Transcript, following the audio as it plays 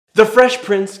The Fresh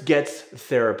Prince gets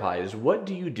therapized. What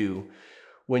do you do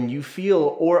when you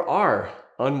feel or are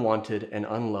unwanted and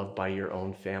unloved by your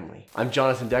own family? I'm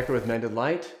Jonathan Decker with Mended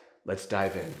Light. Let's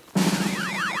dive in.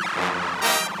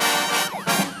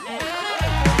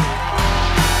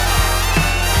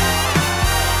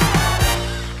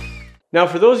 Now,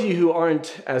 for those of you who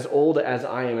aren't as old as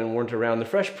I am and weren't around, The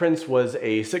Fresh Prince was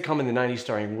a sitcom in the 90s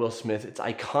starring Will Smith. It's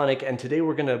iconic, and today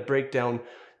we're gonna break down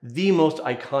the most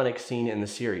iconic scene in the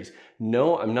series.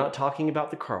 No, I'm not talking about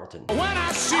the Carlton.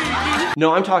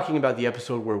 No, I'm talking about the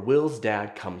episode where Will's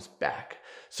dad comes back.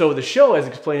 So the show, as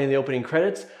explained in the opening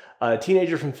credits, a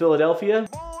teenager from Philadelphia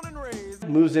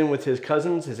moves in with his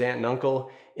cousins, his aunt and uncle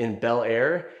in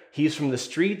Bellaire. He's from the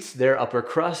streets, they're upper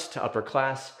crust, upper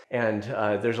class, and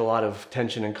there's a lot of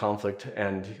tension and conflict,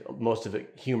 and most of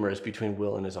it humorous between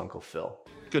Will and his Uncle Phil.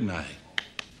 Good night.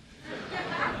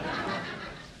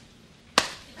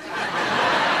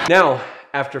 Now,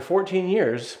 after 14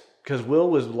 years, because Will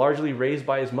was largely raised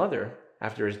by his mother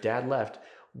after his dad left,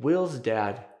 Will's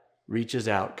dad reaches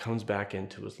out, comes back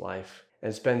into his life,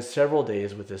 and spends several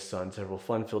days with his son, several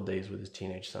fun-filled days with his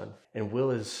teenage son. And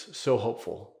Will is so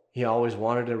hopeful. He always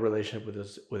wanted a relationship with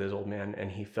his old man,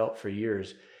 and he felt for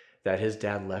years that his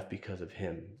dad left because of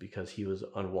him, because he was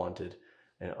unwanted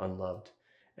and unloved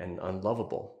and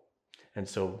unlovable. And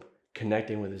so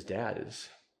connecting with his dad is,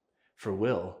 for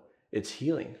Will, it's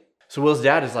healing. So Will's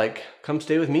dad is like, come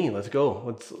stay with me, let's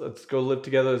go. Let's go live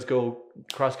together, let's go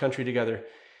cross country together.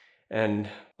 And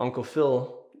Uncle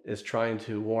Phil is trying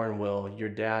to warn Will, your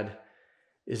dad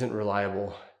isn't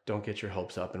reliable, don't get your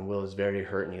hopes up. And Will is very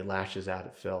hurt and he lashes out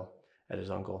at Phil, at his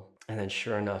uncle. And then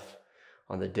sure enough,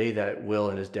 on the day that Will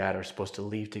and his dad are supposed to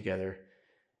leave together,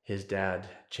 his dad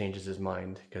changes his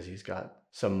mind because he's got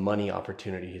some money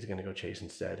opportunity he's gonna go chase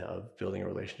instead of building a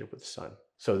relationship with his son.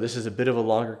 So this is a bit of a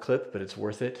longer clip, but it's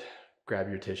worth it. Grab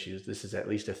your tissues. This is at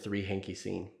least a 3-hanky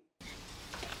scene.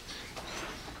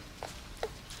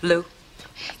 Lou,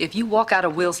 if you walk out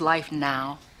of Will's life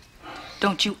now,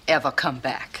 don't you ever come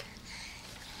back.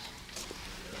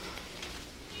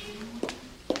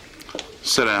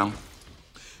 Sit down.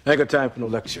 I ain't got time for no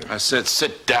lecture. I said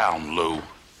sit down, Lou.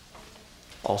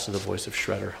 Also the voice of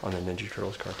Shredder on the Ninja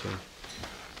Turtles cartoon.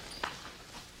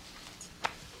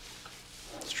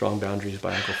 Strong boundaries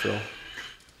by Uncle Phil.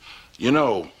 You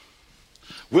know,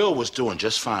 Will was doing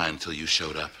just fine until you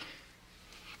showed up.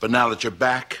 But now that you're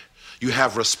back, you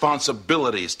have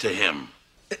responsibilities to him.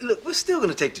 Look, we're still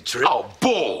gonna take the trip. Oh,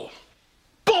 bull!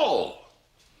 Bull!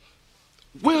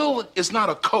 Will is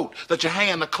not a coat that you hang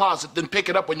in the closet, then pick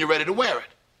it up when you're ready to wear it.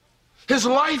 His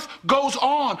life goes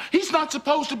on. He's not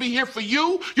supposed to be here for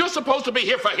you. You're supposed to be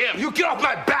here for him. You get off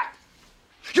my back!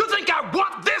 You think I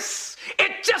want this?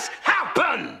 It just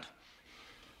happened!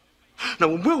 Now,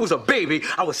 when Will was a baby,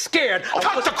 I was scared.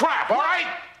 Cut the crap, all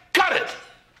right? Cut it!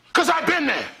 Because I've been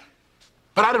there.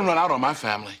 But I didn't run out on my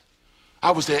family.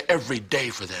 I was there every day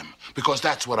for them, because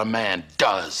that's what a man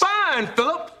does. Fine,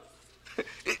 Philip.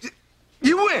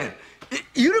 You win.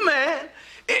 You the man.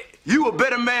 You a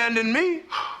better man than me.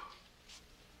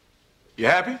 You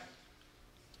happy?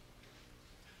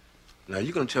 Now,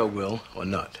 you gonna tell Will or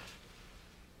not?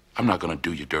 I'm not gonna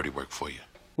do your dirty work for you.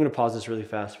 I'm gonna pause this really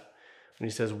fast. When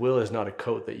he says Will is not a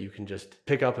coat that you can just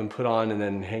pick up and put on and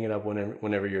then hang it up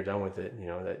whenever you're done with it, you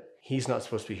know, that he's not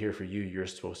supposed to be here for you, you're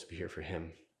supposed to be here for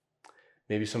him.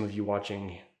 Maybe some of you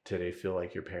watching today feel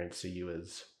like your parents see you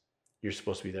as you're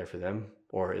supposed to be there for them,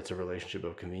 or it's a relationship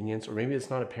of convenience, or maybe it's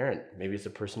not a parent. Maybe it's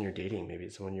a person you're dating. Maybe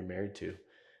it's someone you're married to.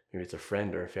 Maybe it's a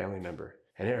friend or a family member,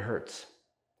 and it hurts.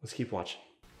 Let's keep watching.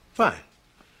 Fine.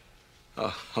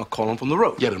 I'll call him from the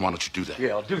road. Yeah, then why don't you do that?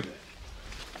 Yeah, I'll do that.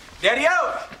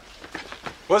 Daddy-o!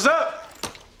 What's up?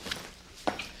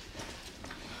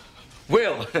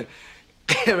 Will, man,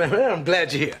 I'm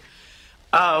glad you're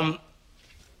here.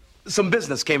 Some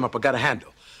business came up I gotta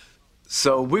handle.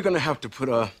 So we're gonna have to put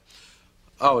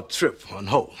our trip on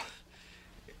hold.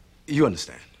 You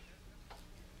understand?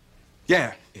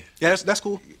 Yeah, that's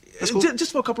cool. That's cool.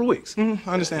 Just for a couple of weeks. I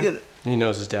understand. Yeah. He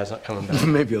knows his dad's not coming back.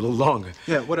 Maybe a little longer.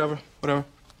 Yeah, whatever.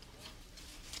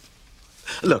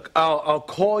 Look, I'll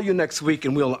call you next week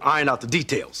and we'll iron out the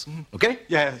details. Okay?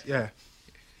 Yeah.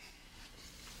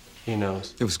 He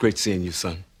knows. It was great seeing you,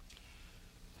 son.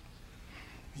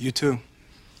 You too,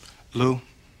 Lou.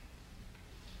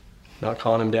 Not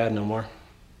calling him dad no more.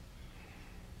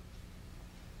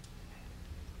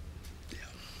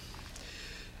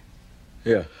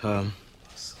 Yeah,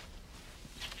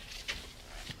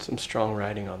 Some strong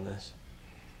writing on this.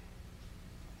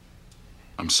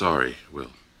 I'm sorry, Will.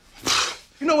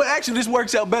 You know what? Actually, this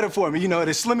works out better for me. You know,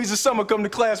 the slimmies of summer come to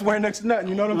class wearing next to nothing.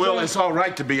 You know what I'm saying? Will, it's all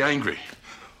right to be angry.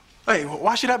 Hey,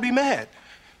 why should I be mad?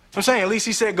 I'm saying at least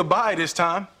he said goodbye this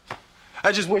time.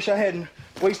 I just wish I hadn't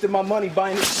wasted my money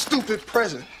buying this stupid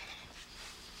present.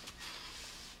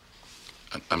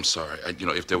 I'm sorry.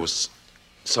 If there was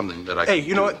something that I Hey, could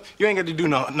you know do. what? You ain't got to do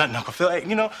nothing, Uncle Phil.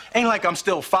 Hey, ain't like I'm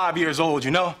still 5 years old,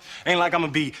 Ain't like I'm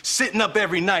gonna be sitting up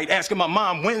every night asking my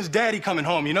mom, when's Daddy coming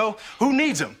home, Who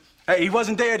needs him? Hey, he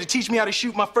wasn't there to teach me how to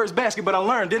shoot my first basket, but I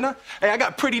learned, didn't I? Hey, I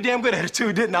got pretty damn good at it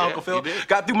too, didn't I, Uncle Phil? You did.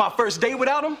 Got through my first date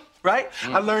without him, right?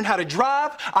 I learned how to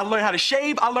drive, I learned how to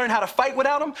shave, I learned how to fight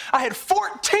without him. I had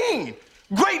 14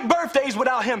 great birthdays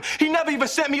without him. He never even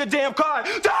sent me a damn card.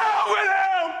 To hell with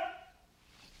him!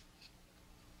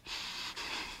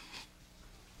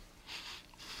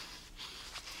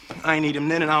 I ain't need him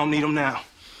then and I don't need him now.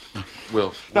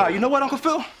 Will. Nah, you know what, Uncle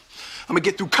Phil? I'm gonna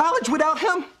get through college without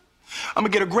him. I'm gonna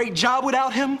get a great job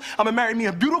without him. I'm gonna marry me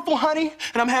a beautiful honey,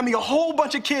 and I'm gonna have me a whole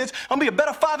bunch of kids. I'm gonna be a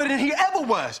better father than he ever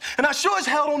was. And I sure as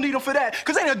hell don't need him for that,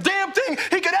 because ain't a damn thing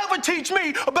he could ever teach me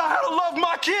about how to love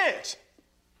my kids.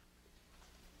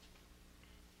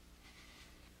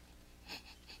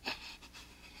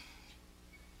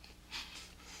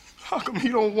 How come he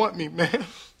don't want me, man?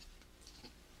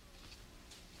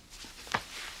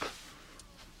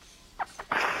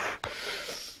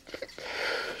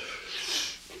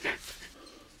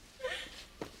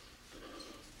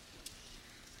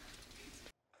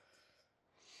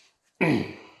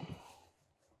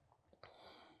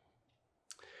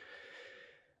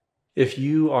 If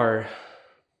you are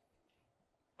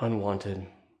unwanted,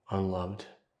 unloved,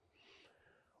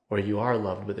 or you are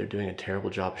loved, but they're doing a terrible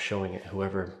job showing it,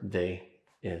 whoever they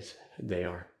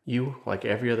are. You, like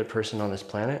every other person on this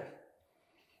planet,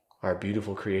 are a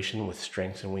beautiful creation with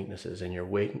strengths and weaknesses, and your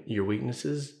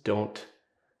weaknesses don't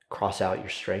cross out your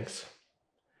strengths,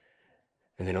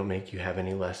 and they don't make you have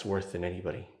any less worth than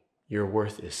anybody. Your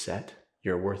worth is set,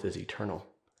 your worth is eternal,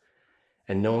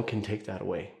 and no one can take that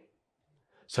away.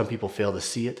 Some people fail to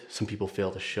see it, some people fail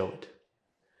to show it.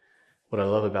 What I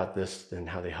love about this and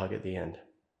how they hug at the end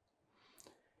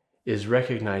is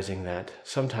recognizing that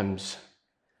sometimes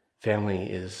family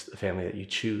is the family that you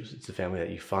choose, it's the family that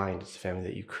you find, it's the family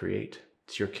that you create,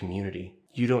 it's your community.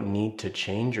 You don't need to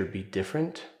change or be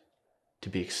different to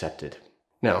be accepted.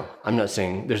 Now, I'm not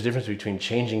saying there's a difference between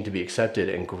changing to be accepted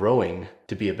and growing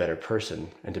to be a better person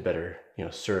and to better,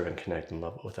 serve and connect and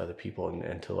love with other people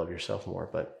and to love yourself more,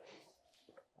 but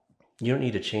you don't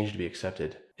need to change to be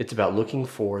accepted. It's about looking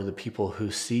for the people who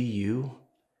see you,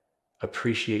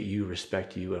 appreciate you,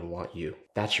 respect you, and want you.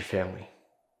 That's your family.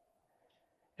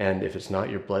 And if it's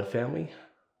not your blood family,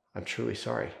 I'm truly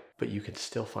sorry, but you can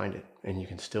still find it and you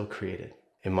can still create it.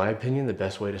 In my opinion, the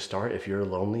best way to start, if you're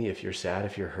lonely, if you're sad,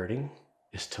 if you're hurting,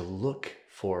 is to look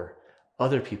for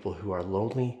other people who are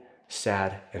lonely,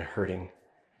 sad, and hurting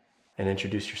and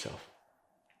introduce yourself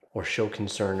or show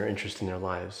concern or interest in their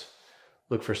lives.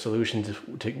 Look for solutions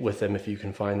with them if you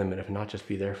can find them, and if not, just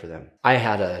be there for them.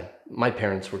 My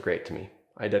parents were great to me.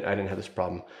 I didn't have this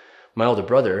problem. My older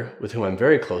brother, with whom I'm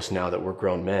very close now that we're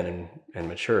grown men and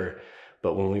mature,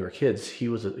 but when we were kids, he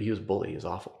was bullied. He was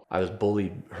awful. I was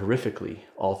bullied horrifically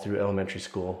all through elementary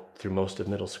school, through most of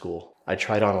middle school. I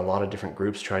tried on a lot of different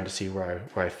groups trying to see where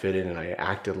I fit in, and I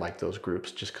acted like those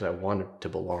groups just because I wanted to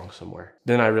belong somewhere.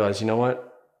 Then I realized, you know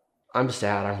what? I'm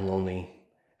sad, I'm lonely,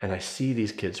 and I see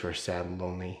these kids who are sad and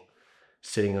lonely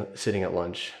sitting at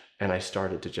lunch, and I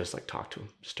started to just talk to them,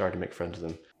 started to make friends with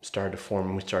them, we started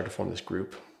to form this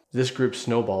group. This group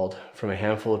snowballed from a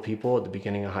handful of people at the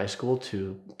beginning of high school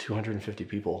to 250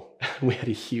 people. We had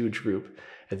a huge group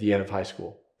at the end of high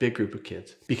school, big group of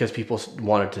kids, because people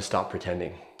wanted to stop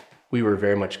pretending. We were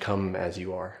very much come as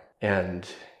you are. And,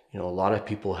 a lot of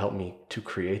people helped me to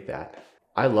create that.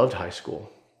 I loved high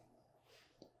school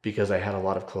because I had a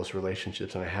lot of close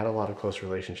relationships, and I had a lot of close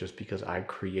relationships because I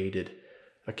created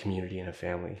a community and a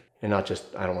family. And not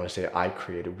just, I don't want to say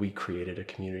we created a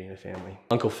community and a family.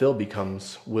 Uncle Phil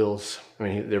becomes Will's,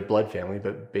 they're blood family,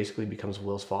 but basically becomes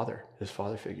Will's father, his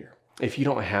father figure. If you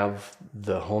don't have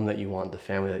the home that you want, the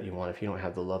family that you want, if you don't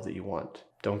have the love that you want,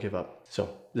 don't give up.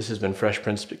 So this has been Fresh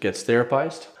Prince Gets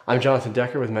Therapized. I'm Jonathan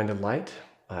Decker with Mended Light.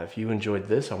 If you enjoyed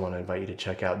this, I want to invite you to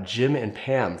check out Jim and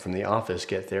Pam from The Office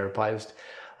Get Therapized.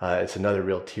 It's another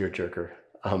real tearjerker.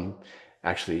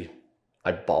 Actually,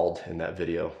 I bawled in that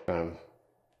video.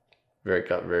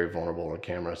 Got very vulnerable on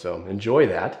camera, so enjoy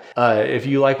that. If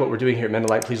you like what we're doing here at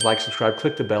Mended Light, please like, subscribe,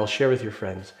 click the bell, share with your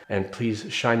friends, and please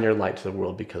shine your light to the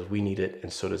world because we need it,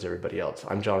 and so does everybody else.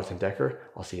 I'm Jonathan Decker.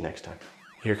 I'll see you next time.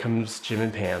 Here comes Jim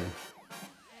and Pam.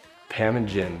 Pam and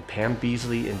Jim. Pam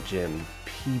Beasley and Jim.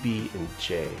 PB and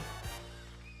J.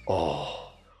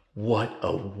 Oh, what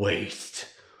a waste.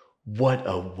 What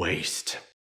a waste.